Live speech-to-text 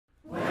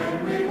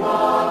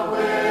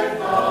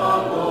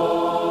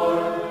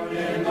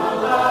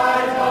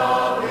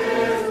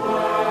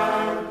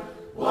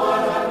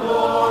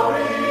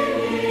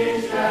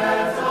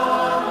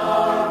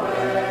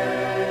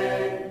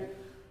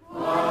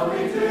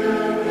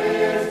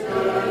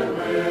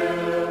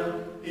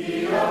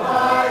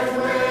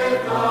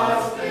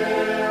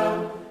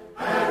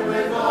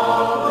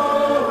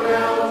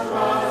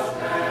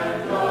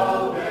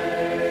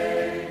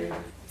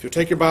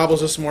Take your Bibles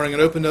this morning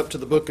and open up to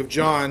the book of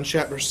John,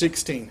 chapter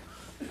 16.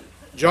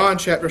 John,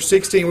 chapter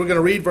 16, we're going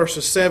to read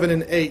verses 7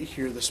 and 8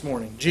 here this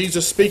morning.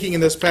 Jesus speaking in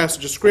this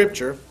passage of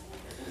Scripture.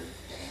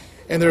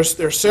 And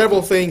there's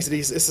several things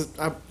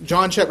that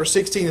John chapter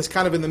 16 is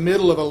kind of in the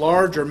middle of a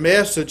larger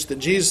message that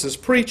Jesus is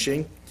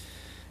preaching.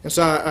 And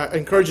so I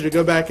encourage you to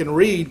go back and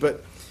read.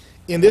 But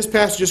in this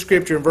passage of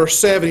Scripture, in verse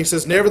 7, he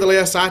says,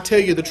 "Nevertheless, I tell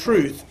you the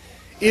truth.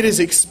 It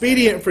is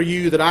expedient for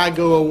you that I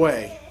go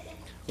away."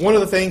 One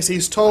of the things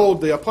he's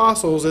told the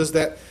apostles is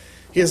that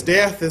his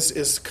death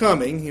is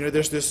coming. You know,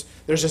 there's this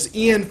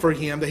end for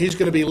him, that he's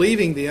going to be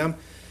leaving them.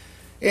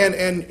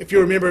 And if you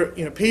remember,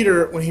 you know,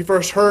 Peter, when he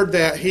first heard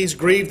that, he's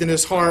grieved in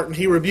his heart, and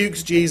he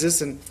rebukes Jesus,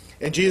 and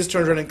Jesus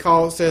turns around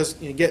and says,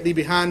 you know, "Get thee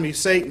behind me,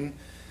 Satan."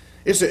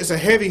 It's a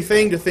heavy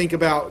thing to think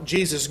about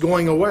Jesus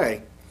going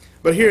away.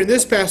 But here in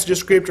this passage of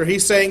Scripture,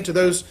 he's saying to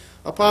those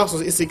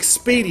apostles, it's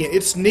expedient,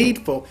 it's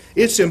needful,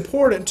 it's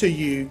important to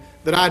you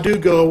that I do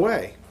go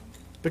away,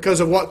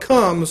 because of what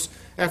comes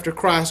after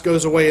Christ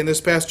goes away in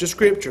this passage of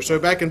Scripture. So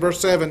back in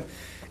verse 7,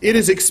 "It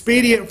is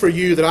expedient for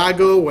you that I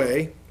go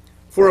away,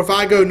 for if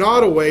I go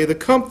not away, the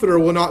Comforter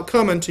will not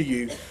come unto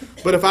you.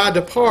 But if I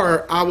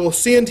depart, I will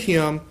send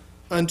him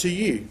unto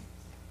you."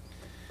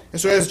 And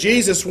so as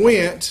Jesus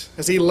went,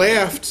 as he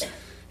left,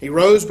 he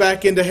rose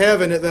back into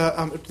heaven at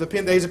the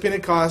days of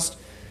Pentecost,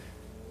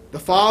 the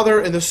Father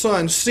and the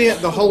Son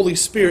sent the Holy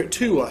Spirit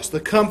to us,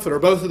 the Comforter,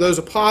 both of those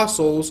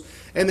apostles,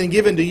 and then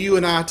given to you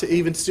and I to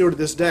even still to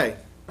this day.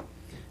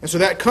 And so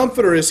that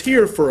Comforter is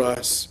here for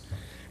us.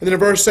 And then in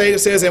verse 8 it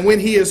says, "And when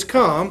he is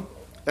come,"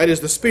 that is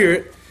the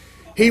Spirit,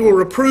 "he will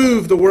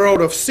reprove the world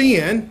of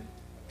sin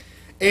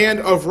and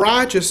of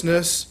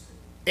righteousness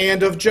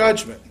and of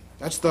judgment."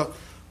 That's the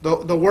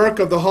work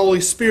of the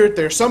Holy Spirit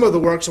there. Some of the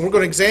works, and we're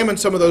going to examine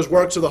some of those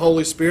works of the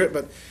Holy Spirit,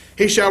 but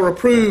he shall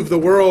reprove the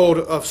world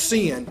of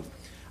sin.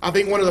 I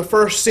think one of the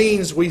first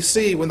scenes we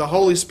see when the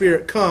Holy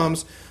Spirit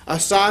comes,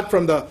 aside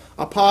from the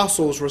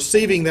apostles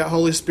receiving that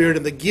Holy Spirit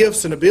and the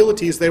gifts and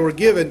abilities they were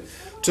given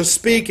to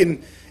speak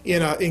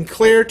in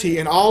clarity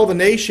in all the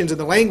nations and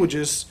the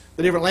languages,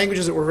 the different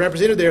languages that were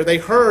represented there, they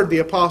heard the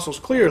apostles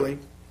clearly.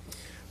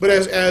 But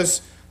as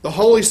the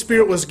Holy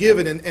Spirit was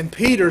given, and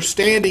Peter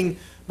standing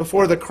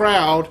before the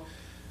crowd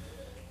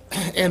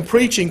and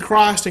preaching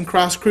Christ and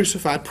Christ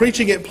crucified,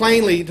 preaching it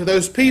plainly to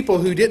those people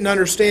who didn't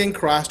understand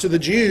Christ, to the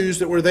Jews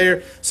that were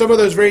there, some of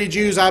those very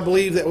Jews, I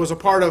believe, that was a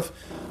part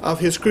of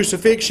his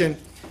crucifixion,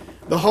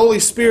 the Holy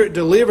Spirit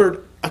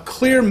delivered a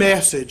clear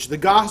message, the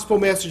gospel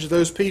message to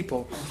those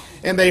people,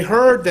 and they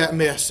heard that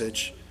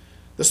message.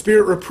 The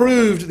Spirit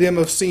reproved them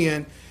of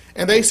sin,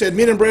 and they said,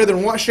 "Men and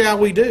brethren, what shall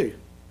we do?"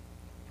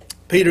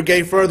 Peter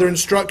gave further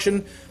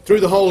instruction through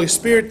the Holy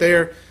Spirit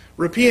there,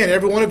 "Repent,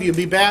 every one of you, and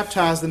be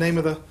baptized in the name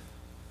of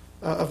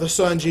the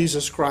Son,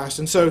 Jesus Christ."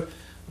 And so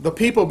the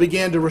people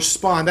began to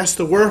respond. That's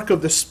the work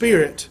of the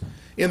Spirit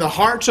in the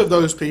hearts of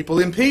those people,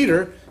 in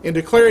Peter, in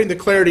declaring the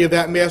clarity of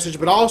that message,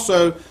 but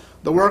also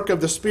the work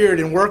of the Spirit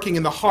in working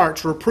in the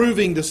hearts,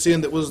 reproving the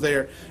sin that was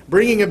there,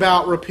 bringing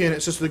about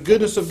repentance. It's the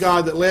goodness of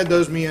God that led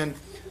those men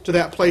to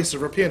that place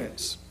of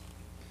repentance.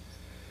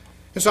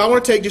 And so I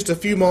want to take just a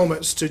few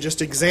moments to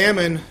just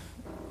examine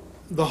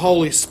the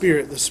Holy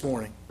Spirit this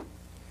morning.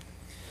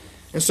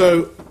 And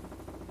so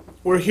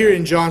we're here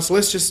in John, so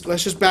let's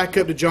just back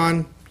up to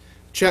John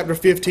chapter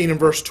 15 and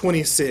verse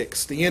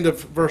 26, the end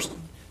of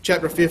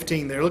chapter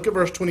 15 there. Look at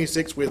verse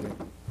 26 with me.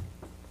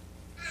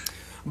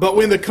 "But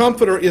when the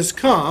Comforter is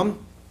come,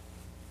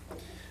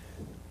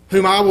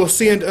 whom I will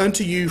send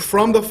unto you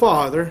from the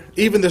Father,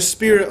 even the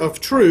Spirit of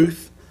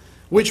truth,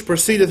 which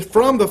proceedeth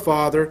from the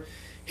Father,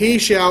 he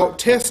shall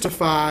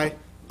testify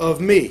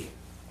of me."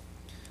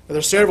 Now,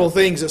 there's several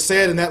things that's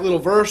said in that little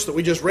verse that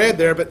we just read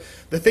there, but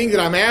the thing that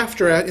I'm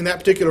after in that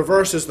particular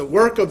verse is the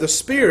work of the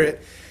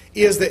Spirit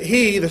is that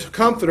he, the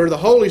Comforter, the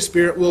Holy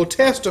Spirit, will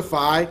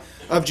testify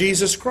of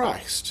Jesus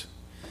Christ.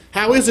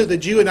 How is it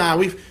that you and I,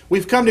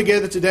 we've come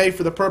together today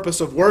for the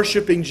purpose of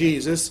worshiping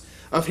Jesus,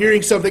 of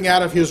hearing something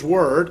out of his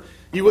Word?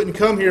 You wouldn't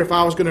come here if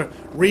I was going to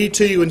read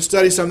to you and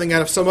study something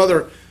out of some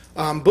other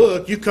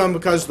book. You come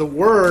because the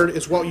Word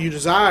is what you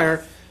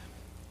desire,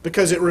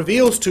 because it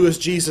reveals to us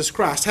Jesus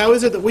Christ. How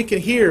is it that we can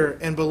hear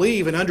and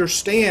believe and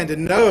understand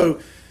and know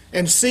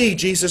and see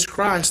Jesus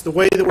Christ the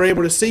way that we're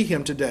able to see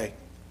him today?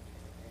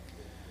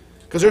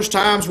 Because there's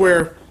times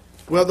where,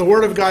 well, the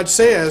Word of God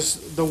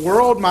says the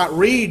world might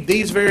read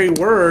these very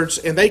words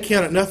and they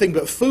count it nothing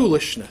but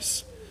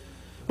foolishness.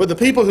 But the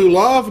people who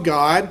love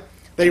God,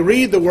 they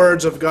read the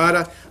words of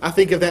God. I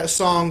think of that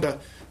song,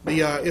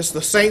 it's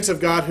the saints of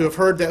God who have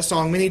heard that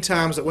song many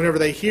times, that whenever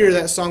they hear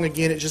that song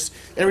again,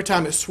 every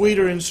time it's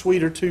sweeter and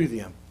sweeter to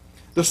them.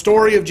 The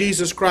story of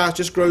Jesus Christ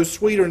just grows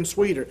sweeter and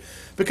sweeter,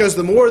 because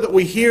the more that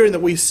we hear and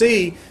that we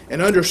see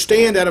and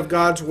understand out of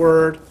God's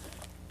Word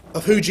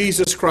of who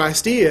Jesus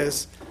Christ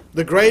is,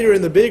 the greater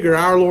and the bigger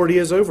our Lord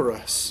is over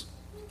us,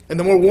 and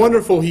the more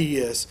wonderful he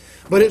is.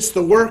 But it's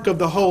the work of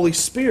the Holy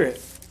Spirit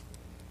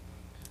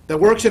that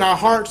works in our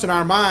hearts and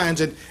our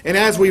minds, and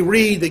as we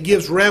read, that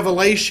gives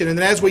revelation, and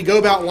as we go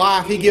about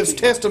life, he gives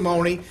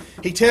testimony.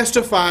 He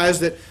testifies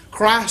that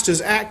Christ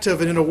is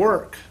active and in a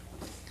work.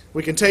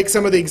 We can take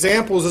some of the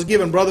examples as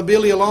given, Brother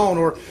Billy alone,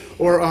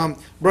 or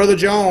Brother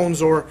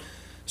Jones, or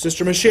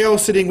Sister Michelle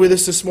sitting with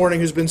us this morning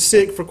who's been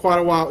sick for quite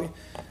a while.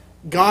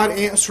 God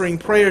answering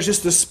prayers,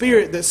 just the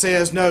Spirit that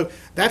says, no,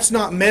 that's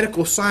not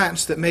medical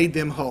science that made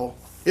them whole.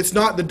 It's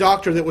not the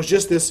doctor that was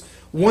just this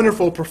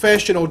wonderful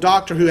professional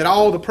doctor who had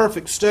all the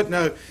perfect stuff.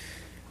 No,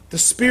 the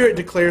Spirit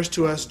declares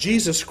to us,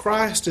 Jesus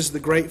Christ is the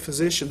great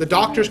physician. The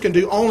doctors can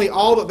do only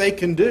all that they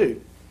can do.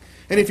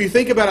 And if you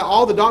think about it,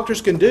 all the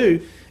doctors can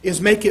do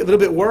is make it a little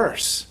bit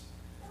worse.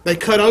 They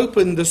cut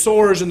open the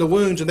sores and the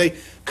wounds, and they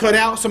cut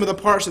out some of the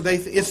parts that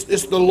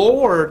it's the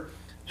Lord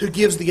who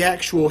gives the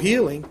actual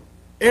healing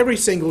every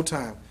single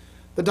time.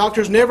 The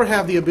doctors never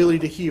have the ability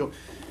to heal.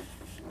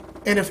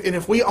 And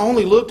if we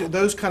only looked at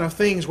those kind of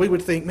things, we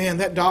would think, man,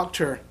 that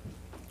doctor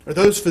or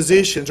those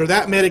physicians or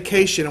that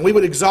medication, and we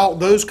would exalt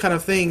those kind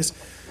of things.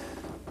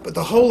 But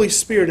the Holy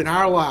Spirit in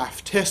our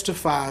life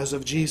testifies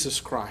of Jesus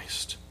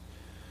Christ.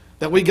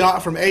 That we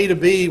got from A to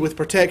B with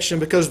protection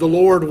because the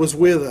Lord was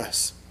with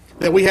us.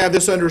 That we have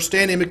this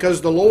understanding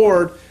because the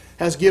Lord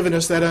has given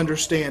us that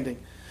understanding.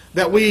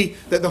 That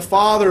the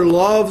Father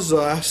loves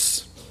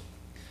us.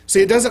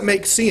 See, it doesn't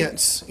make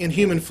sense in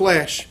human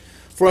flesh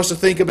for us to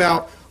think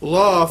about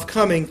love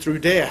coming through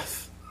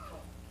death.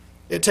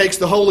 It takes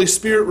the Holy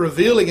Spirit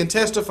revealing and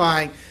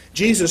testifying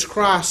Jesus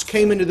Christ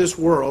came into this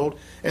world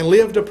and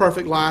lived a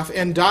perfect life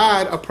and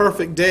died a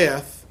perfect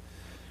death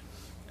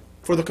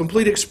for the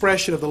complete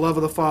expression of the love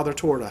of the Father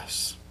toward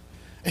us.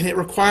 And it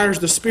requires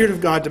the Spirit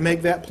of God to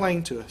make that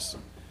plain to us.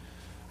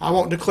 I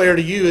won't declare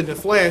to you in the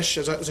flesh,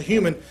 as a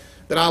human,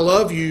 that I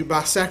love you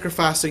by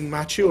sacrificing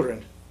my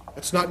children.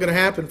 That's not going to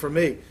happen for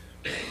me.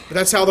 But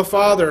that's how the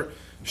Father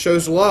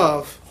shows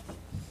love.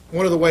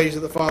 One of the ways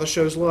that the Father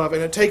shows love.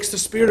 And it takes the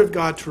Spirit of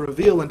God to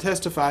reveal and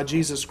testify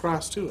Jesus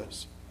Christ to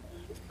us.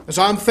 And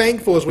so I'm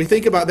thankful as we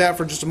think about that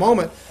for just a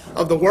moment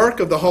of the work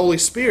of the Holy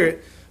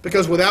Spirit,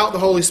 because without the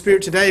Holy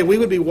Spirit today, we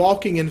would be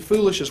walking in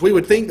foolishness. We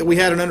would think that we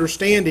had an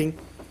understanding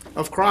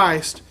of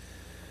Christ.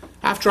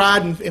 I've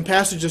tried in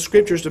passages of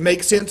Scriptures to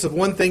make sense of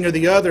one thing or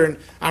the other, and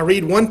I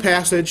read one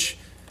passage,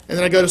 and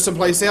then I go to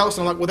someplace else,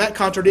 and I'm like, well, that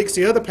contradicts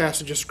the other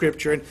passage of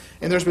Scripture.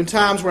 And there's been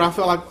times where I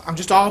felt like I'm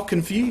just all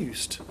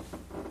confused.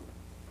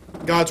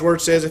 God's Word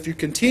says, if you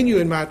continue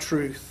in my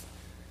truth,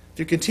 if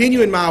you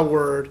continue in my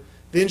Word,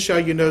 then shall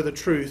you know the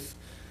truth.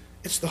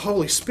 It's the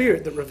Holy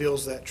Spirit that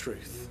reveals that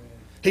truth.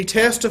 He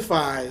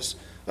testifies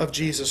of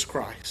Jesus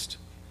Christ.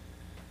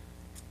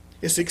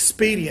 It's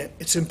expedient,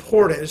 it's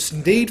important, it's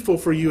needful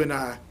for you and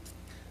I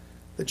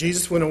that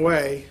Jesus went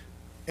away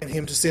and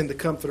Him to send the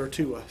Comforter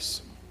to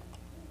us.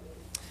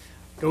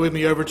 Go with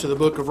me over to the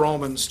book of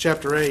Romans,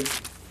 chapter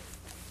 8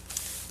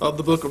 of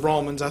the book of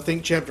Romans. I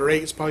think chapter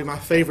 8 is probably my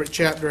favorite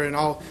chapter in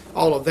all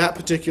of that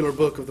particular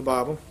book of the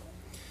Bible.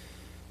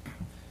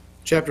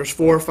 Chapters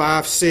 4,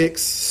 5,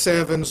 6,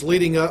 7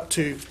 leading up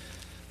to,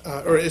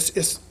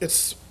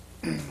 it's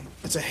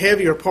a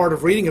heavier part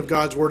of reading of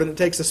God's Word, and it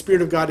takes the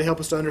Spirit of God to help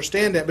us to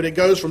understand that. But it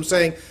goes from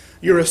saying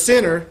you're a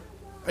sinner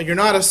and you're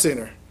not a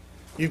sinner.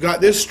 You've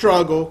got this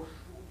struggle,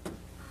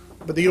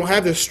 but you don't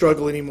have this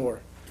struggle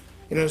anymore.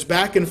 You know, it's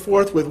back and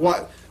forth with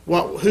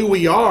who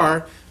we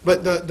are,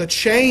 but the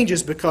change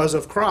is because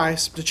of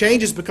Christ. The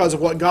change is because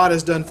of what God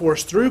has done for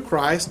us through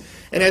Christ.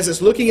 And as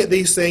it's looking at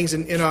these things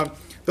in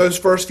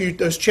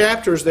those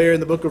chapters there in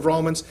the book of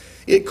Romans,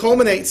 it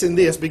culminates in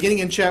this, beginning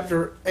in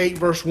chapter 8,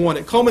 verse 1.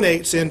 It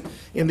culminates in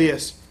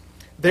this.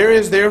 There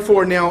is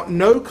therefore now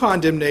no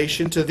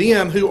condemnation to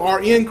them who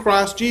are in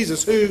Christ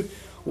Jesus, who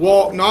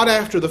walk not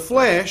after the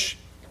flesh,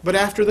 but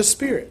after the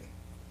Spirit.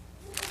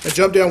 Now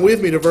jump down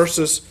with me to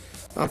verses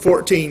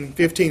 14,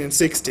 15, and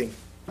 16.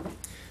 It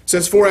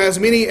says, for as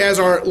many as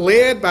are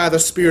led by the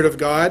Spirit of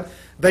God,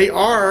 they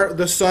are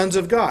the sons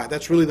of God.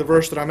 That's really the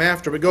verse that I'm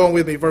after. But go on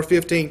with me, verse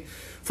 15.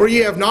 For ye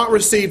have not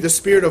received the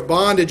spirit of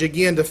bondage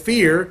again to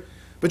fear,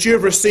 but you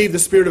have received the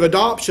spirit of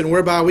adoption,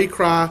 whereby we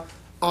cry,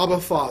 Abba,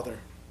 Father.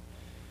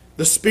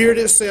 The Spirit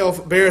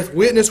itself beareth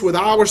witness with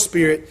our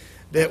spirit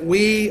that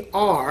we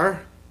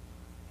are.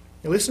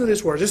 Now listen to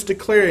this word. Just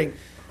declaring,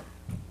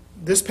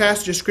 this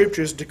passage of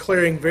Scripture is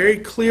declaring very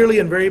clearly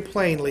and very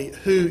plainly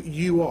who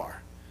you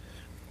are.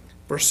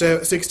 Verse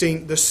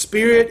 16, the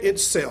Spirit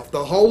itself,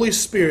 the Holy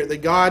Spirit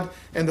that God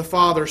and the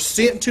Father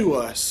sent to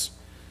us,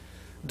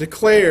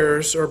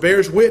 declares or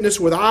bears witness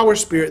with our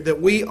spirit that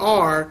we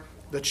are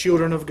the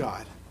children of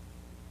God.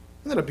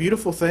 Isn't that a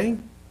beautiful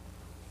thing?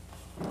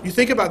 You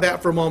think about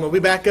that for a moment. We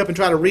back up and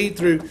try to read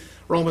through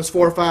Romans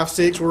 4, 5,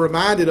 6. We're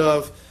reminded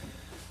of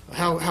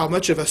how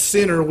much of a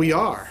sinner we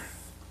are.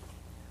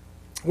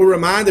 We're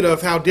reminded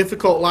of how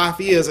difficult life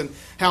is and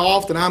how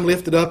often I'm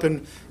lifted up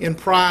in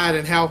pride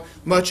and how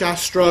much I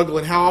struggle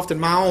and how often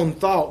my own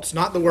thoughts,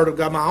 not the Word of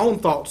God, my own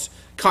thoughts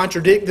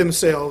contradict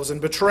themselves and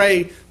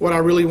betray what I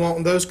really want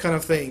and those kind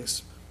of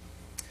things.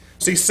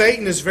 See,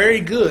 Satan is very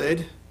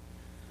good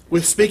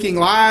with speaking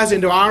lies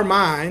into our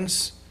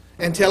minds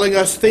and telling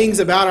us things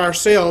about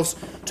ourselves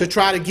to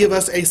try to give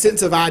us a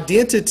sense of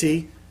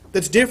identity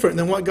that's different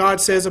than what God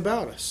says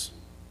about us.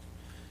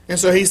 And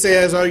so he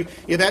says, oh,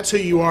 if that's who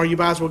you are, you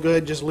might as well go ahead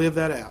and just live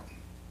that out.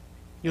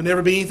 You'll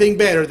never be anything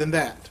better than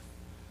that.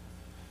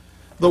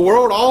 The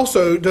world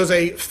also does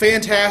a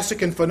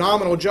fantastic and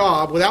phenomenal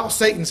job, without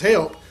Satan's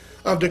help,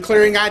 of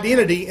declaring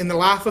identity in the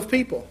life of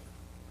people.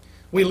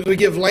 We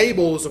give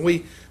labels, and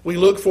we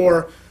look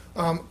for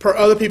per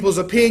other people's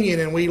opinion,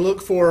 and we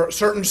look for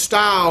certain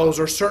styles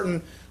or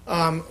certain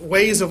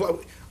ways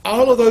of...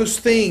 All of those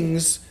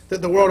things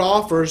that the world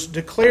offers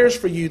declares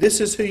for you, this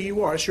is who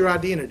you are. It's your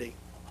identity.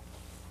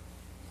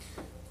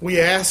 We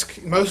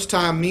ask, most of the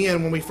time,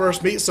 men, when we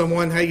first meet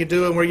someone, how you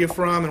doing, where you're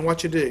from, and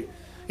what you do.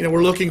 You know,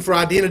 we're looking for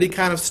identity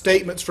kind of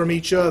statements from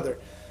each other.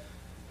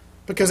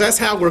 Because that's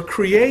how we're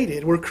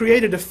created. We're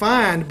created to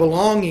find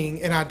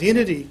belonging and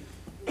identity.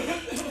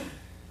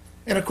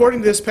 And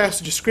according to this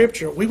passage of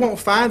Scripture, we won't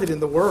find it in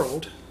the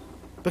world,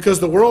 because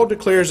the world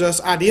declares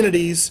us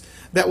identities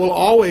that will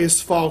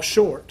always fall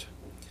short.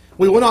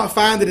 We will not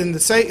find it in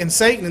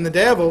Satan and the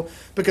devil,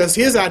 because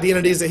his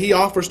identities that he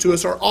offers to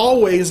us are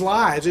always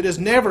lies. It is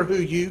never who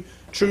you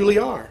truly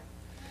are.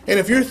 And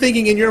if you're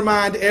thinking in your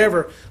mind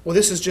ever, well,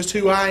 this is just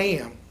who I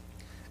am,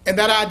 and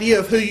that idea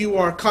of who you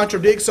are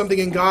contradicts something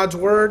in God's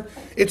Word,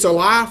 it's a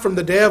lie from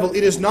the devil.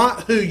 It is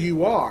not who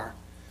you are.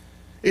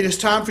 It is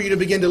time for you to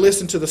begin to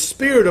listen to the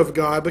Spirit of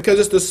God, because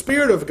it's the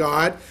Spirit of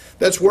God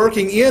that's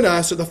working in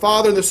us, that the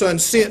Father and the Son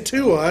sent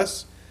to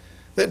us,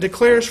 that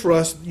declares for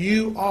us,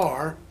 you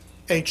are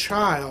a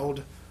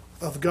child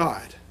of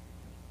God.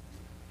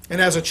 And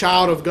as a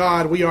child of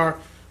God, we are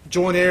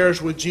joint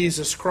heirs with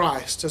Jesus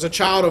Christ. As a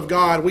child of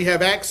God, we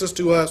have access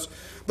to us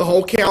the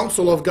whole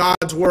counsel of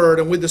God's Word,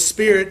 and with the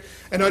Spirit,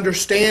 an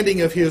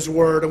understanding of His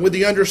Word, and with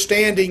the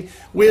understanding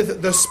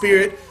with the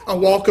Spirit, a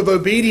walk of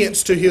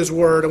obedience to His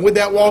Word, and with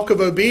that walk of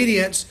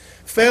obedience,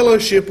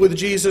 fellowship with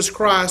Jesus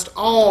Christ,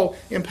 all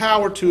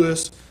empowered to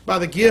us by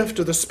the gift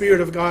of the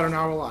Spirit of God in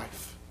our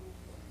life.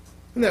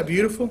 Isn't that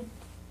beautiful?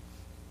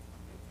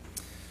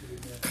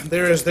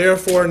 There is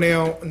therefore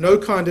now no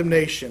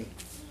condemnation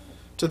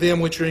to them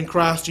which are in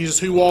Christ Jesus,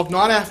 who walk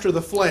not after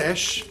the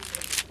flesh.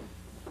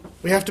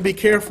 We have to be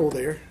careful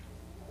there.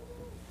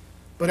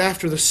 But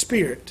after the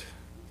Spirit.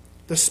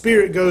 The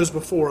Spirit goes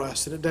before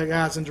us, and it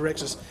guides and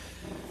directs us.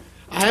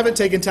 I haven't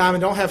taken time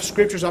and don't have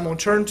scriptures I'm going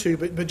to turn to,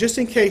 but just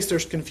in case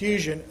there's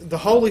confusion, the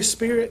Holy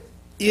Spirit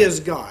is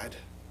God.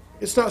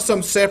 It's not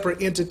some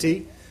separate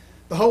entity.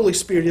 The Holy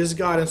Spirit is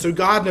God, and so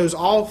God knows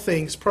all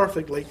things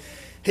perfectly.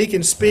 He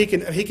can speak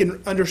and He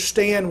can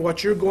understand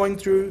what you're going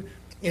through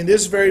in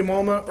this very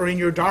moment, or in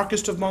your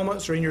darkest of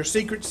moments, or in your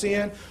secret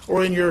sin,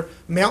 or in your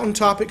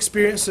mountaintop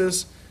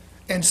experiences,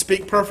 and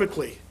speak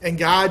perfectly, and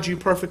guide you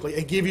perfectly,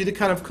 and give you the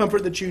kind of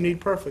comfort that you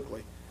need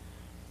perfectly.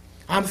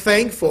 I'm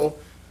thankful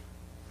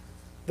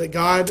that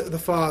God the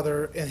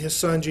Father and His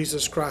Son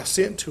Jesus Christ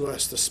sent to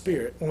us the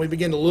Spirit when we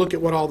begin to look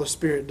at what all the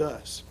Spirit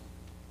does.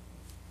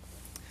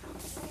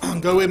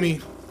 Go with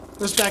me.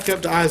 Let's back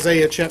up to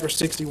Isaiah chapter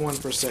 61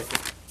 for a second.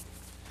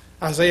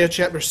 Isaiah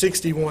chapter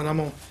 61.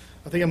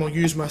 I think I'm going to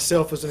use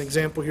myself as an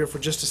example here for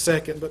just a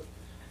second, but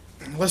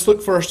let's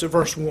look first at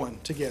verse 1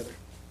 together.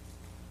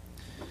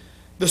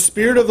 The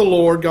Spirit of the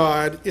Lord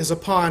God is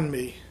upon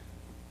me,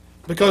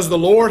 because the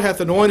Lord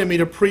hath anointed me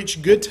to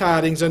preach good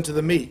tidings unto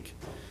the meek.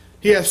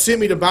 He hath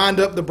sent me to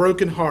bind up the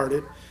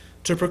brokenhearted,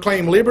 to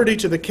proclaim liberty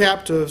to the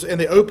captives, and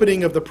the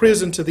opening of the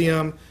prison to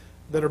them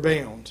that are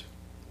bound.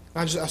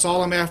 That's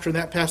all I'm after in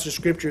that passage of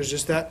Scripture, is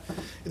just that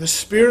the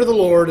Spirit of the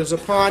Lord is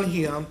upon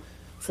Him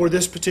for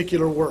this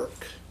particular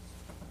work.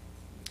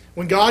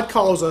 When God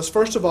calls us,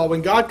 first of all,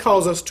 when God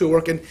calls us to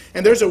work, and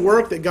there's a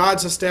work that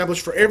God's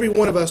established for every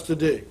one of us to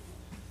do,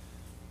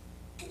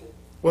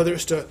 whether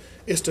it's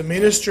to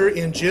minister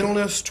in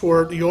gentleness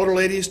toward you older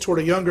ladies, toward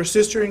a younger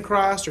sister in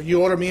Christ, or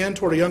you older men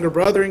toward a younger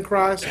brother in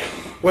Christ,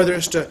 whether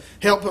it's to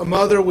help a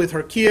mother with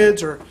her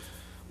kids, or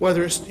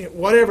whether it's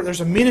whatever,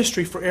 there's a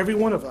ministry for every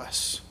one of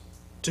us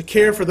to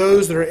care for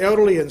those that are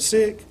elderly and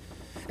sick.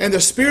 And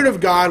the Spirit of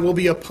God will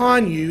be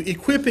upon you,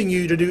 equipping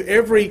you to do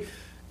every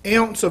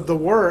ounce of the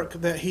work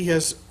that He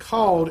has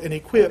called and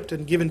equipped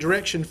and given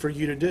direction for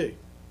you to do.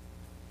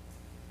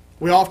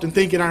 We often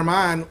think in our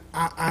mind,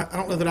 I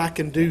don't know that I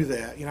can do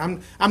that.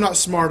 I'm not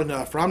smart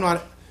enough, or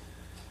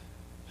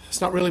it's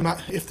not really my...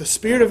 If the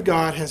Spirit of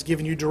God has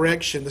given you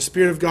direction, the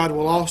Spirit of God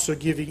will also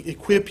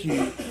equip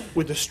you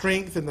with the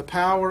strength and the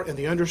power and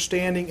the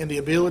understanding and the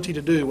ability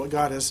to do what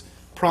God has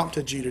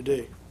prompted you to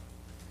do.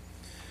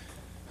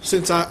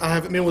 Since I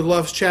haven't been with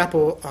Love's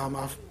Chapel,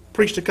 I've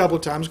preached a couple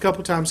of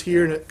times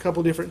here in a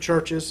couple of different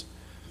churches.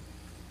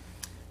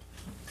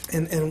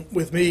 And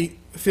with me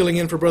filling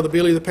in for Brother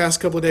Billy the past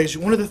couple of days,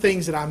 one of the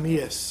things that I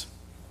miss,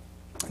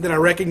 that I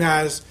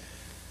recognize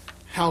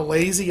how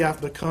lazy I've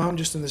become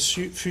just in the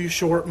few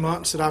short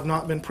months that I've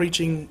not been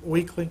preaching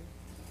weekly,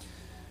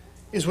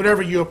 is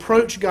whenever you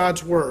approach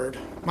God's Word,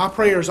 my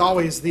prayer is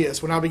always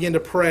this, when I begin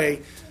to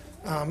pray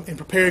in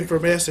preparing for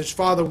a message: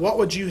 Father, what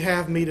would you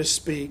have me to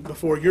speak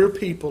before your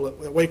people at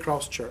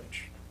Waycross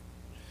Church?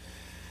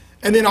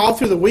 And then all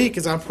through the week,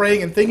 as I'm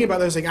praying and thinking about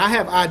those things, I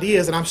have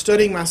ideas, and I'm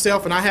studying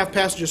myself, and I have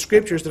passages of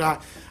scriptures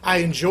that I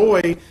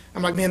enjoy.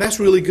 I'm like, man, that's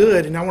really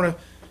good, and I want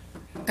to.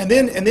 And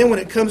then when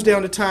it comes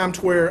down to time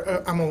to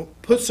where I'm going to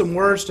put some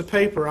words to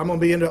paper, I'm going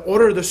to be into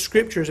order the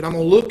scriptures, and I'm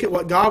going to look at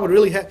what God would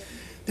really have.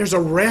 There's a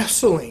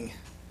wrestling.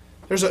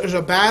 There's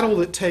a battle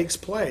that takes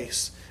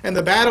place. And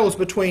the battle is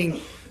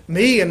between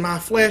me and my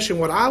flesh and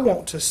what I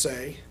want to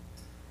say,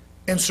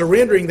 and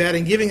surrendering that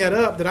and giving that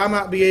up, that I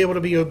might be able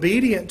to be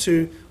obedient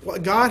to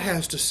what God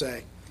has to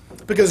say.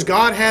 Because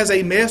God has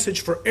a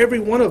message for every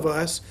one of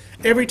us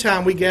every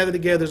time we gather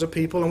together as a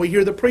people and we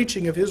hear the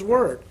preaching of His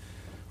Word.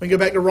 We can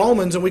go back to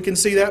Romans and we can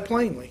see that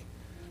plainly.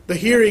 The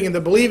hearing and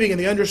the believing and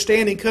the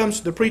understanding comes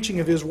to the preaching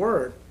of His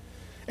Word.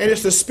 And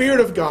it's the Spirit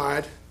of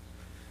God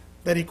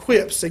that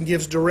equips and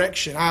gives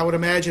direction. I would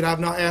imagine, I've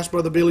not asked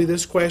Brother Billy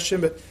this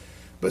question,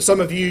 but some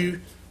of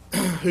you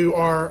who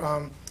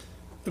are,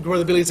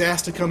 Brother Billy's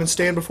asked to come and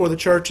stand before the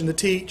church and to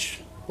teach.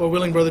 Lord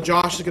willing, Brother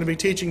Josh is going to be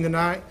teaching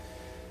tonight.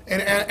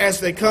 And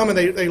as they come and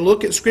they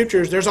look at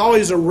Scriptures, there's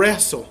always a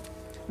wrestle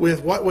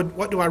with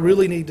what do I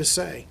really need to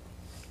say.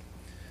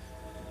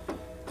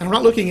 And I'm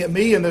not looking at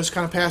me in those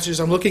kind of passages.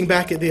 I'm looking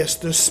back at this.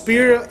 The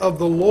Spirit of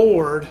the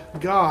Lord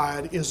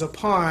God is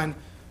upon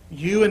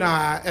you and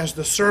I as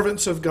the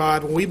servants of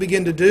God when we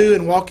begin to do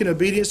and walk in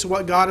obedience to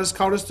what God has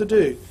called us to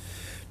do,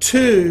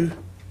 to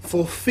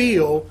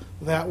fulfill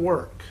that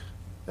work.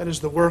 That is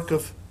the work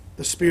of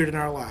the Spirit in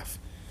our life.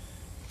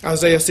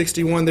 Isaiah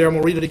 61 there, I'm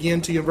going to read it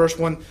again to you in verse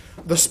 1.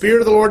 The Spirit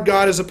of the Lord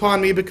God is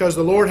upon me, because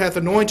the Lord hath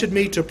anointed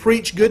me to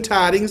preach good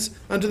tidings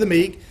unto the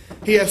meek.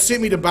 He hath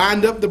sent me to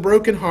bind up the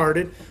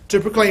brokenhearted, to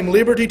proclaim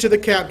liberty to the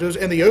captives,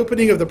 and the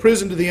opening of the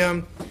prison to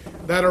them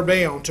that are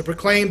bound, to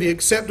proclaim the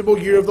acceptable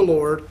year of the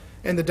Lord,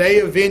 and the day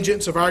of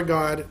vengeance of our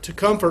God, to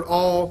comfort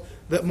all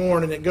that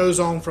mourn. And it goes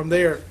on from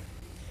there.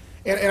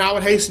 And I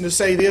would hasten to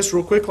say this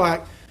real quick,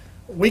 like,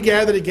 we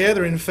gather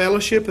together in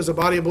fellowship as a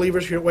body of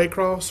believers here at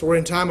Waycross, or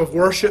in time of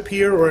worship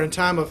here, or in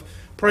time of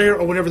prayer,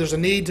 or whenever there's a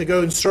need to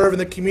go and serve in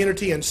the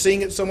community and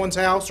sing at someone's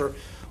house,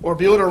 or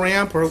build a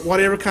ramp, or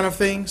whatever kind of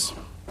things.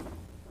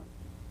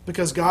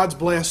 Because God's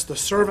blessed the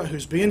servant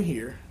who's been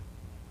here.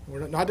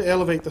 We're not to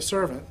elevate the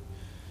servant.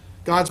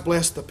 God's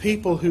blessed the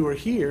people who are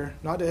here,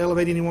 not to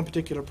elevate any one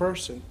particular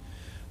person,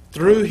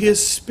 through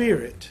His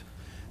Spirit,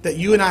 that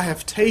you and I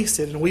have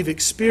tasted and we've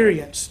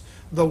experienced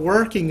the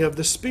working of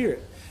the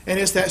Spirit. And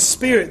it's that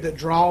Spirit that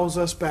draws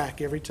us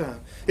back every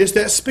time. It's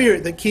that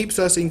Spirit that keeps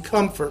us in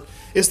comfort.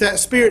 It's that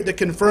Spirit that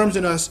confirms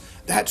in us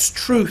that's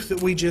truth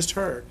that we just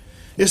heard.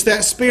 It's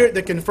that Spirit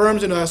that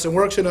confirms in us and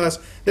works in us.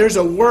 There's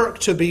a work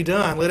to be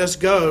done. Let us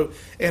go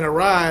and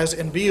arise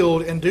and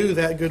build and do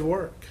that good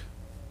work.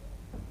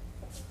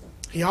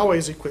 He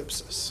always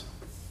equips us.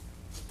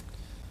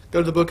 Go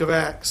to the book of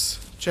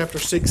Acts, chapter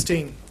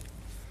 16.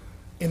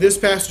 In this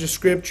passage of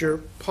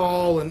Scripture,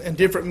 Paul and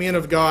different men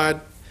of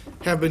God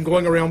have been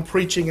going around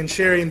preaching and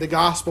sharing the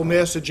gospel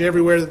message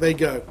everywhere that they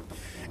go.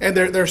 And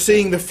they're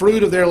seeing the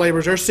fruit of their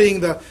labors. They're seeing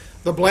the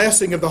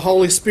blessing of the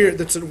Holy Spirit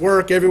that's at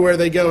work everywhere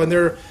they go. And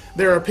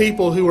there are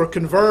people who are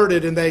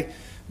converted, and they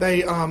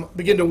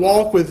begin to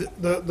walk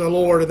with the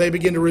Lord, and they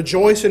begin to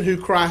rejoice in who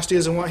Christ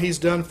is and what He's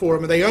done for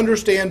them. And they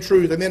understand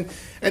truth. And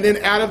then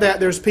out of that,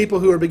 there's people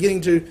who are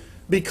beginning to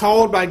be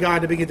called by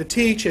God to begin to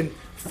teach and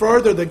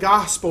further the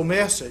gospel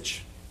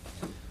message.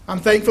 I'm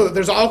thankful that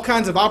there's all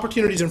kinds of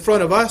opportunities in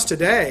front of us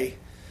today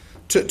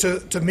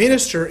to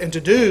minister and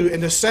to do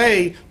and to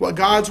say what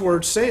God's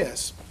Word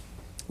says.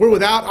 We're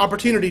without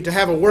opportunity to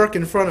have a work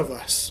in front of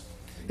us.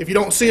 If you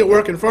don't see a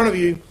work in front of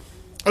you,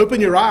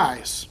 open your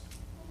eyes.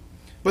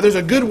 But there's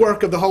a good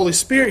work of the Holy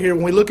Spirit here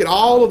when we look at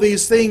all of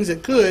these things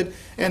that could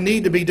and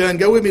need to be done.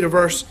 Go with me to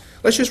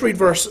let's just read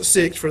verse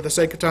 6 for the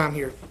sake of time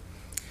here.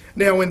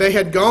 Now when they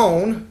had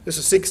gone, this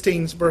is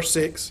 16 verse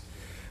 6.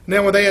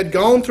 Now when they had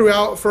gone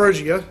throughout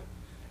Phrygia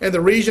and the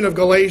region of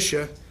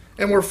Galatia,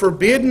 and were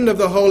forbidden of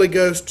the Holy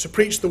Ghost to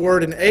preach the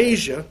word in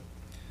Asia,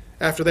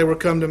 after they were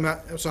come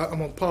to so I'm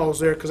going to pause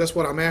there because that's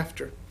what I'm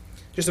after.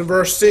 Just in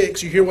verse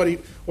 6, you hear what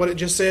it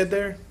just said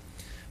there?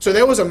 So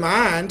there was a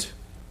mind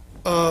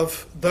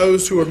of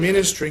those who were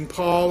ministering,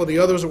 Paul and the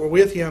others that were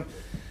with him.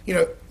 You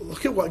know,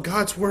 look at what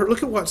God's Word,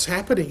 look at what's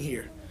happening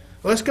here.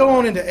 Let's go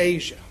on into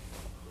Asia.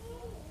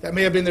 That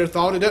may have been their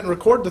thought. It doesn't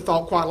record the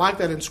thought quite like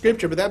that in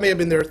Scripture, but that may have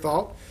been their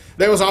thought.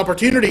 There was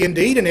opportunity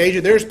indeed in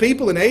Asia. There's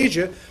people in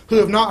Asia who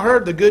have not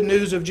heard the good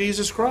news of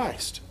Jesus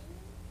Christ.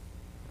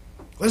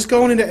 Let's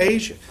go on into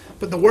Asia.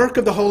 But the work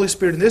of the Holy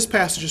Spirit in this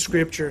passage of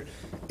Scripture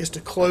is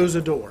to close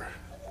a door.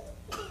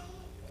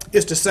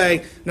 Is to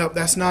say, no,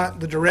 that's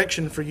not the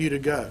direction for you to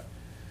go.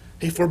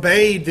 He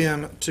forbade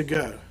them to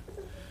go.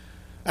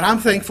 And I'm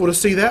thankful to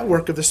see that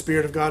work of the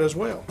Spirit of God as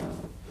well.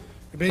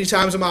 Many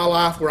times in my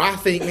life where I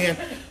think, man,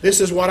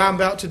 this is what I'm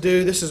about to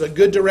do. This is a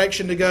good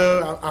direction to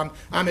go.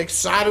 I'm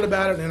excited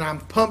about it, and I'm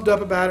pumped up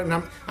about it,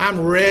 and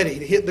I'm ready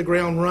to hit the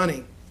ground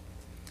running.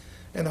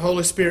 And the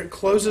Holy Spirit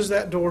closes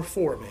that door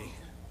for me.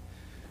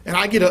 And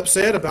I get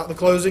upset about the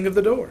closing of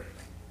the door.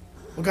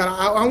 Well, God,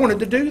 I wanted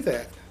to do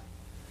that.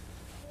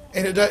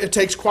 And it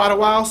takes quite a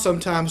while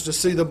sometimes to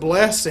see the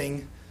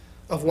blessing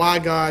of why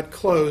God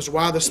closed,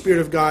 why the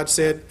Spirit of God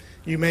said,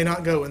 you may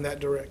not go in that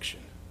direction.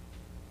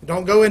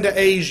 Don't go into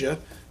Asia,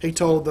 he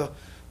told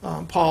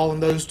Paul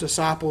and those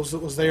disciples that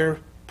was there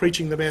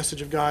preaching the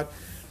message of God.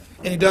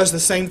 And he does the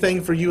same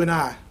thing for you and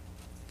I.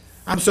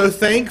 I'm so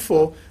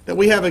thankful that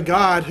we have a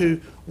God who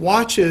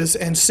watches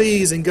and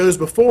sees and goes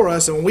before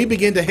us. And when we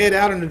begin to head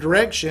out in a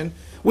direction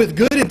with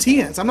good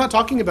intents, I'm not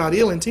talking about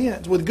ill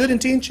intents, with good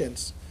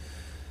intentions,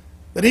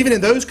 that even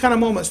in those kind of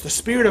moments, the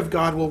Spirit of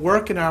God will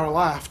work in our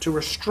life to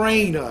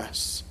restrain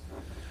us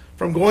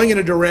from going in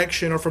a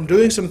direction or from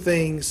doing some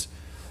things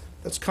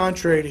that's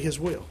contrary to His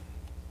will.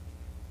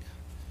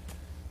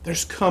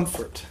 There's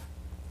comfort.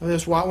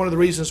 That's why, one of the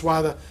reasons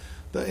why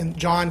and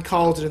John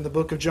calls it in the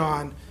book of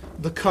John,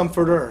 the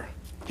Comforter.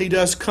 He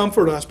does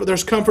comfort us, but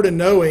there's comfort in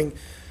knowing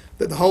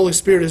that the Holy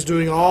Spirit is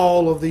doing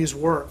all of these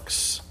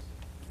works.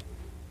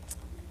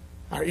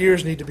 Our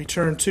ears need to be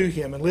turned to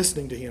Him and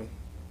listening to Him.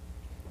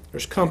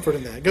 There's comfort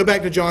in that. Go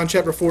back to John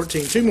chapter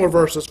 14. 2 more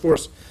verses for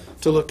us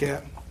to look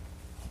at.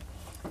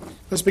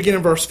 Let's begin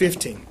in verse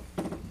 15.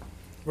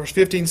 Verse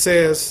 15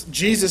 says,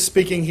 Jesus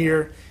speaking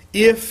here,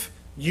 if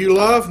you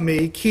love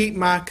me, keep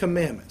my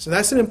commandments. And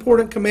that's an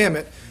important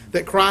commandment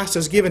that Christ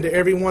has given to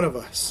every one of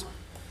us.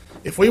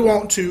 If we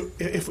want to,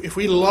 if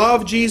we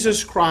love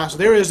Jesus Christ,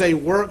 there is a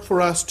work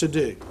for us to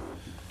do.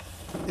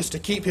 It's to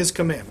keep His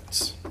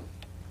commandments.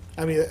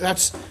 I mean,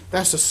 that's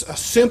a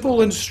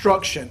simple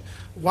instruction.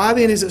 Why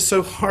then is it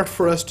so hard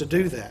for us to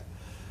do that?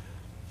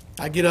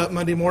 I get up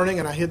Monday morning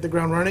and I hit the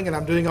ground running and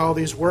I'm doing all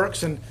these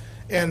works and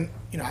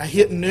I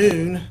hit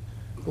noon,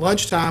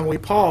 lunchtime we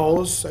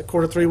pause. At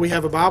 2:45 we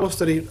have a Bible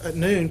study at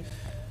noon.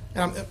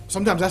 And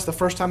sometimes that's the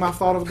first time I've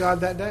thought of God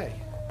that day.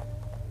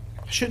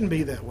 It shouldn't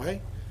be that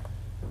way.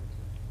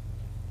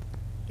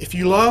 If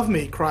you love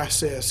me, Christ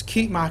says,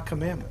 keep my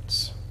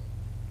commandments.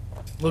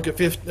 Look at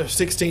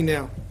 16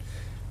 now.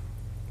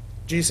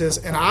 Jesus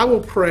says, and I will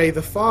pray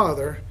the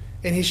Father,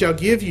 and He shall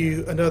give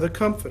you another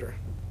Comforter,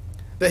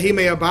 that He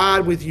may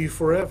abide with you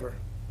forever.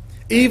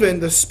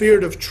 Even the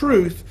Spirit of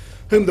truth,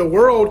 whom the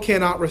world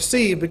cannot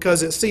receive,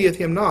 because it seeth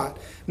Him not,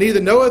 neither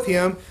knoweth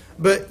Him,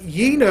 but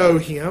ye know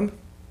Him.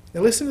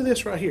 Now listen to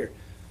this right here.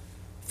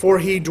 For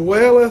He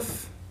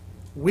dwelleth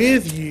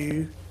with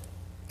you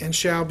and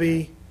shall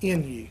be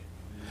in you.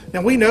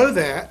 Now we know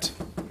that.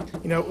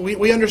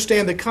 We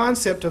understand the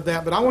concept of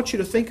that, but I want you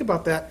to think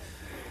about that.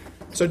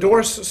 So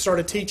Doris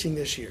started teaching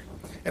this year.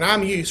 And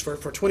I'm used for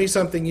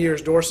 20-something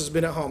years, Doris has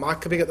been at home. I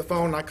pick up the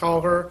phone and I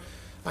call her.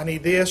 I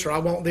need this or I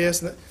want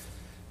this. And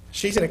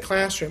she's in a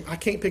classroom. I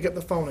can't pick up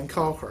the phone and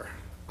call her.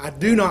 I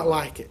do not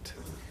like it.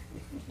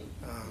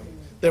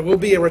 There will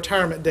be a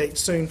retirement date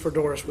soon for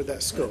Doris with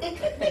that school.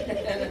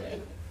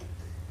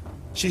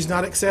 She's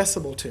not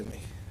accessible to me.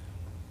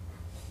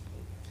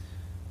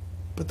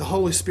 But the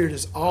Holy Spirit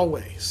is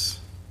always.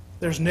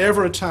 There's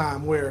never a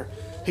time where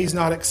He's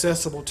not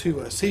accessible to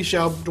us. He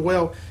shall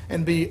dwell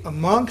and be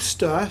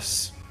amongst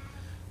us.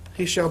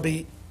 He shall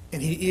be,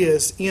 and He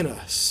is in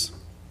us.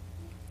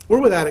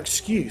 We're without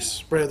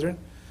excuse, brethren.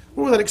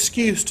 We're without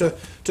excuse to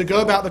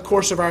go about the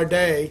course of our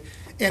day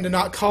and to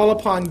not call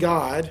upon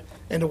God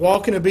and to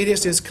walk in obedience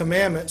to His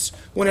commandments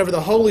whenever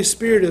the Holy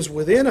Spirit is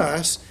within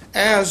us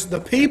as the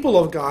people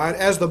of God,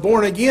 as the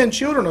born-again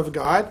children of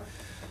God.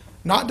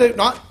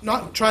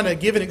 Not trying to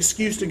give an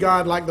excuse to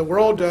God like the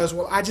world does.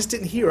 Well, I just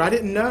didn't hear. I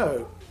didn't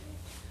know.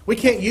 We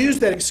can't use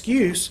that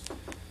excuse.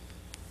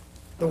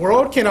 The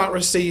world cannot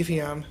receive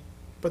Him,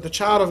 but the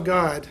child of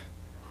God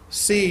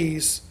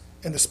sees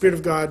and the Spirit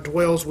of God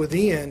dwells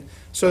within,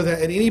 so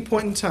that at any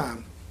point in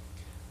time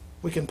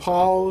we can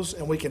pause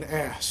and we can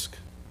ask.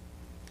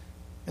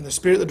 And the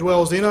Spirit that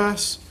dwells in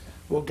us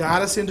will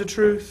guide us into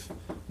truth,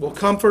 will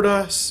comfort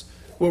us,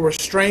 will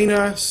restrain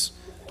us,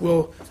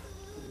 will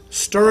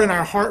stir in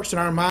our hearts and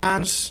our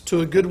minds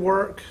to a good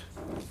work,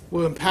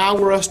 will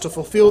empower us to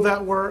fulfill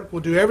that work, will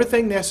do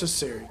everything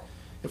necessary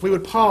if we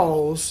would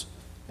pause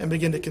and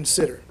begin to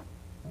consider.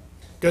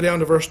 Go down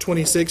to verse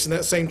 26 in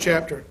that same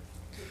chapter.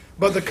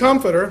 But the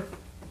Comforter,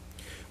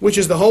 which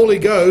is the Holy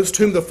Ghost,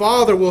 whom the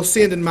Father will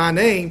send in my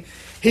name,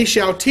 He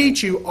shall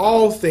teach you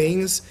all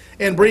things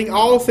and bring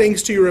all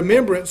things to your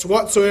remembrance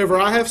whatsoever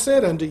I have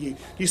said unto you. Do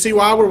you see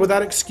why we're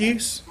without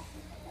excuse?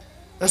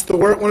 That's the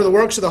work, one of the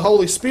works of the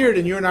Holy Spirit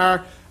in you and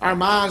our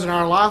minds and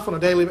our life on a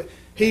daily basis.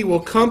 He will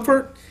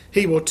comfort,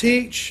 He will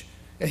teach,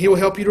 and He will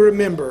help you to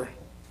remember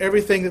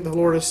everything that the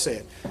Lord has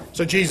said.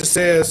 So Jesus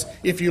says,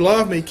 if you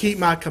love me, keep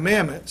my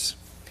commandments.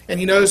 And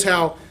He knows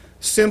how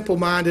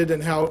simple-minded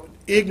and how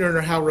ignorant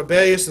or how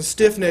rebellious and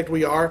stiff-necked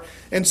we are.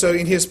 And so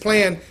in His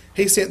plan,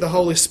 He sent the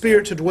Holy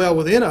Spirit to dwell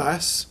within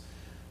us,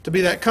 to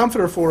be that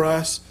comforter for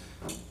us,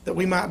 that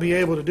we might be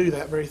able to do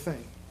that very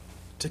thing,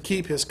 to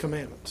keep His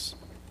commandments,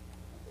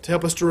 to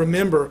help us to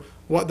remember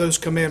what those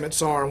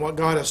commandments are and what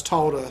God has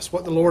taught us,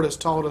 what the Lord has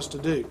taught us to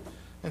do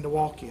and to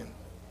walk in.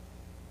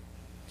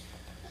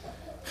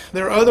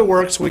 There are other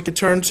works we could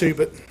turn to,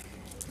 but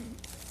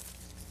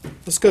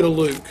let's go to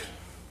Luke.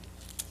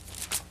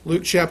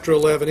 Luke chapter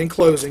 11. In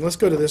closing, let's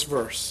go to this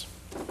verse.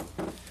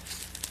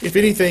 If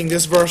anything,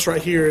 this verse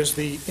right here is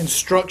the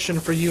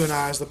instruction for you and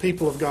I as the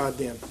people of God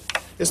then.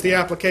 It's the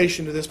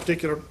application to this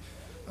particular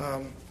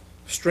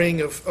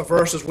string of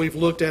verses we've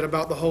looked at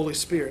about the Holy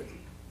Spirit.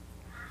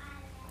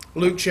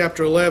 Luke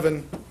chapter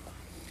 11,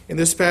 in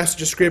this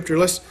passage of Scripture,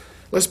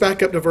 let's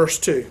back up to verse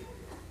 2.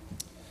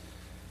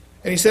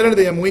 And he said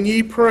unto them, when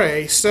ye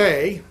pray,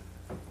 say,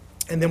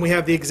 and then we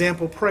have the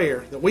example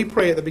prayer that we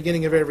pray at the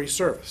beginning of every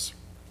service.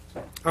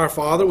 Our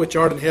Father, which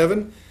art in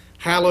heaven,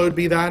 hallowed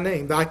be thy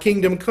name. Thy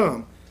kingdom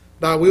come.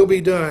 Thy will be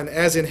done,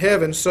 as in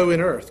heaven, so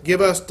in earth. Give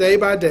us day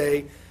by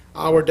day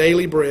our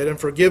daily bread, and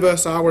forgive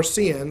us our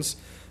sins,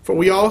 for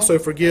we also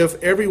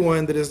forgive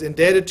everyone that is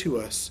indebted to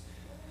us.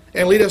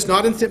 And lead us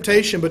not in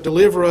temptation, but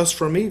deliver us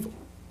from evil.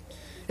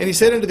 And he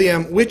said unto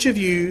them, which of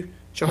you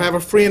shall have a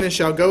friend, and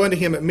shall go unto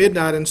him at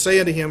midnight, and say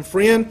unto him,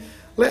 friend,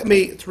 lend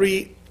me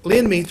 3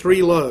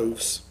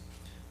 loaves.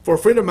 For a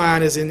friend of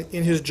mine is in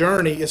his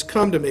journey is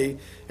come to me,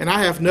 and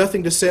I have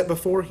nothing to set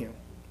before him.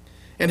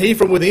 And he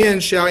from within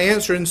shall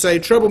answer and say,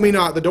 trouble me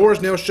not, the door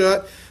is now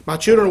shut, my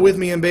children are with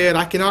me in bed,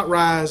 I cannot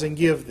rise and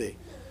give thee.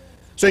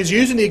 So he's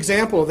using the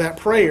example of that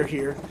prayer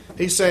here.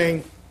 He's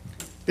saying,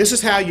 this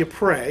is how you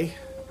pray.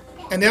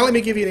 And now let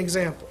me give you an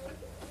example.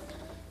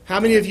 How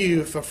many of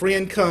you, if a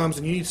friend comes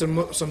and you need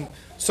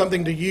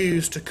something to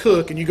use to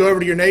cook, and you go over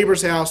to your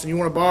neighbor's house and you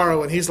want to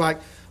borrow, and he's like,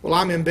 well,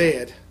 I'm in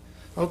bed.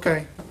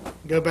 Okay,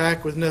 go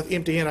back with nothing,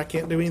 empty hand, I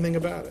can't do anything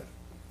about it.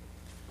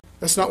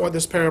 That's not what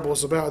this parable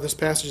is about, this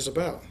passage is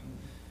about.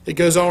 It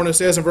goes on and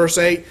says in verse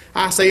 8,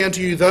 I say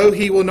unto you, though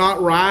he will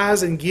not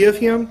rise and give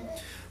him,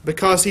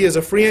 because he is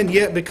a friend,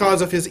 yet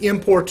because of his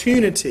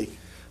importunity,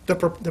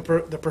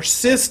 the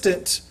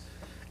persistent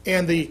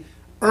and the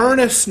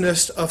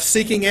earnestness of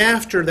seeking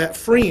after that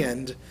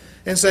friend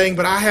and saying,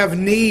 but I have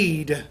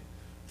need.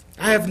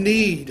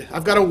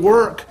 I've got a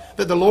work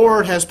that the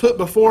Lord has put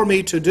before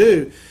me to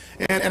do.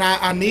 And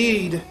I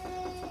need.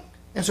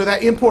 And so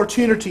that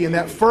importunity and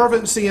that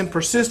fervency and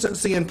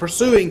persistency in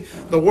pursuing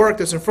the work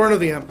that's in front of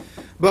them.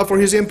 But for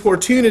his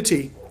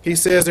importunity, he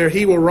says there,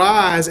 he will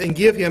rise and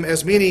give him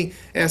as many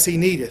as he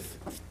needeth.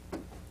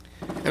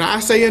 And I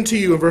say unto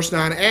you in verse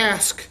 9,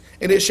 ask,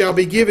 and it shall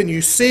be given you.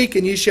 Seek,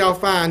 and ye shall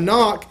find.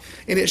 Knock,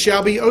 and it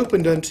shall be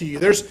opened unto you.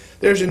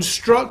 There's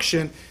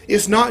instruction.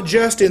 It's not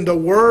just in the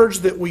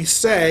words that we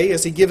say,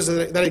 as he gives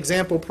that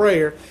example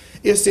prayer.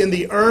 It's in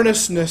the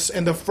earnestness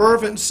and the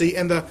fervency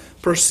and the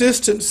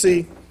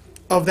persistency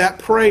of that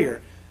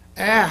prayer.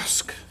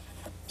 Ask,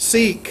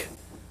 seek,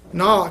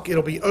 knock,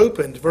 it'll be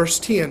opened. Verse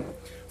 10,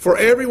 for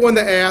everyone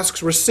that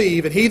asks,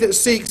 receive, and he that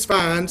seeks,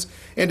 finds,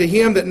 and to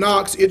him that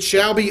knocks, it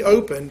shall be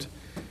opened.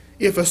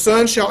 If a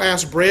son shall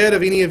ask bread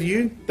of any of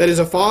you, that is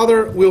a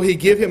father, will he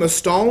give him a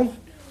stone?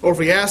 Or if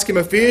we ask him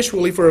a fish,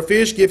 will he for a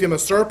fish give him a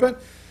serpent?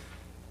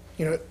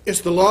 You know,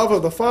 it's the love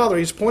of the Father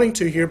he's pointing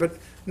to here, but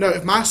no,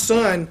 if my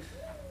son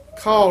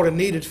called and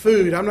needed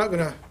food, I'm not going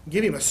to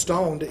give him a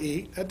stone to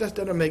eat. That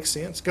doesn't make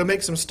sense. Go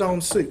make some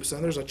stone soup,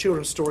 son. There's a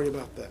children's story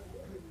about that.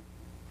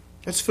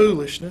 That's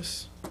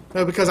foolishness.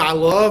 No, because I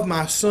love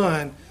my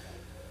son,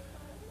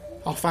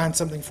 I'll find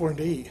something for him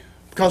to eat.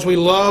 Because we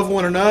love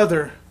one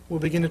another, we'll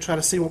begin to try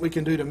to see what we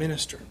can do to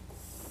minister.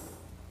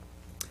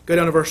 Go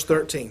down to verse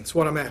 13. That's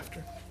what I'm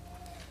after.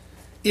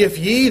 If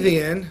ye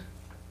then,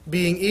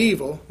 being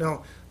evil,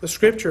 now the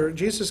Scripture,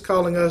 Jesus is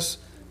calling us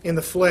in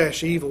the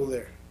flesh evil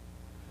there.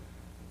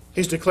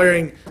 He's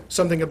declaring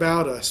something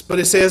about us. But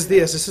it says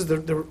this is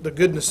the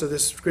goodness of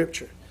this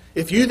Scripture.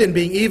 If you then,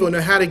 being evil,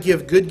 know how to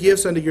give good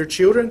gifts unto your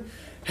children,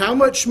 how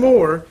much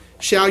more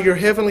shall your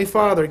heavenly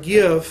Father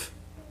give,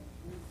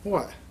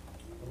 what?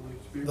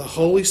 The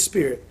Holy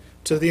Spirit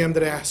to them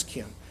that ask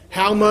Him.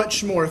 How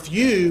much more, if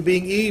you,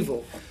 being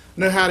evil,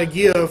 know how to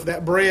give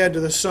that bread to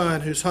the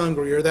son who's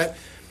hungry, or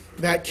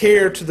that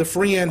care to the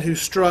friend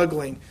who's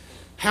struggling,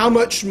 how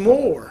much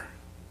more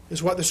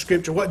is what the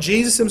Scripture, what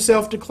Jesus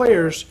Himself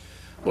declares,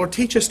 Lord,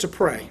 teach us to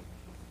pray.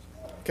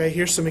 Okay,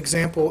 here's an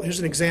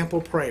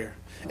example prayer.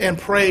 And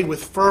pray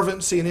with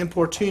fervency and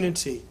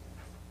importunity.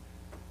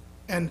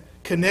 And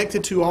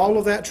connected to all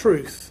of that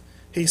truth,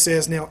 He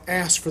says, now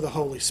ask for the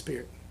Holy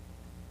Spirit.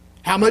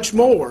 How much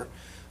more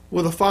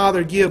will the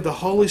Father give the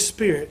Holy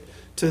Spirit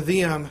to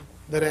them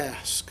that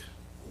ask?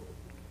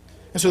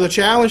 And so the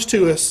challenge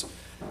to us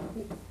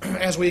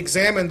as we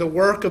examine the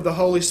work of the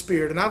Holy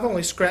Spirit, and I've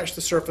only scratched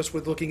the surface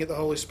with looking at the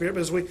Holy Spirit,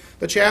 but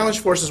the challenge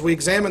for us as we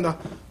examine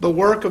the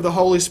work of the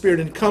Holy Spirit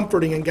in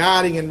comforting and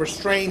guiding and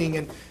restraining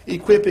and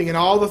equipping and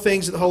all the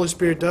things that the Holy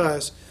Spirit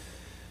does,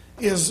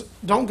 is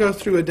don't go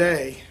through a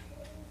day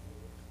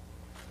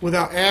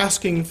without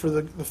asking for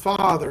the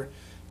Father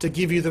to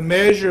give you the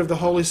measure of the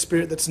Holy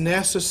Spirit that's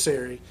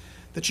necessary,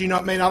 that you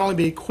may not only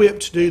be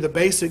equipped to do the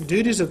basic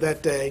duties of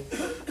that day,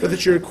 but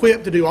that you're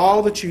equipped to do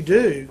all that you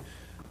do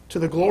to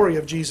the glory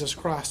of Jesus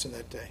Christ in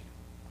that day.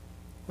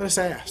 Let us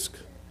ask.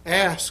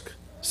 Ask,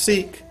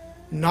 seek,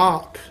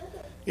 knock.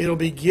 It'll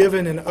be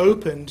given and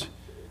opened.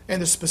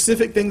 And the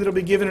specific thing that will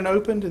be given and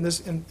opened in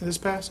this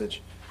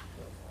passage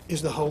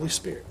is the Holy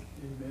Spirit.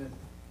 Amen.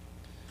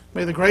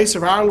 May the grace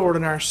of our Lord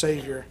and our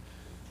Savior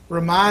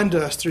remind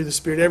us through the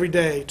Spirit every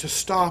day to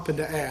stop and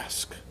to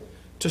ask,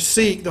 to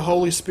seek the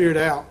Holy Spirit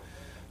out,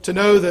 to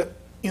know that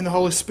in the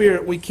Holy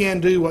Spirit we can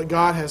do what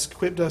God has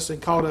equipped us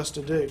and called us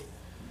to do.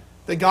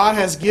 That God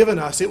has given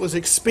us. It was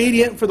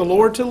expedient for the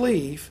Lord to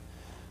leave,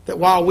 that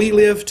while we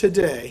live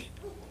today,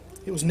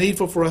 it was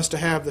needful for us to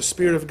have the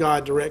Spirit of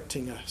God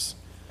directing us.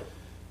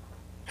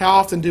 How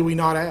often do we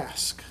not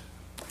ask?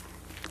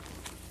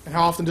 And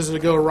how often does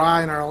it go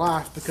awry in our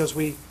life because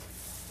we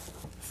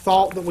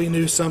thought that we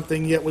knew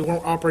something, yet we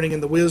weren't operating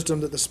in the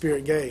wisdom that the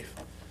Spirit gave?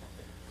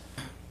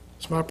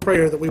 It's my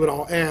prayer that we would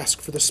all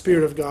ask for the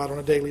Spirit of God on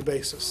a daily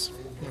basis.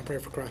 My prayer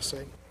for Christ's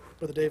sake.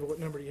 Brother David, what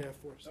number do you have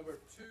for us? Number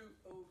 207.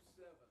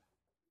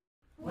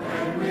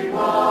 When we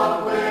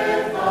walk with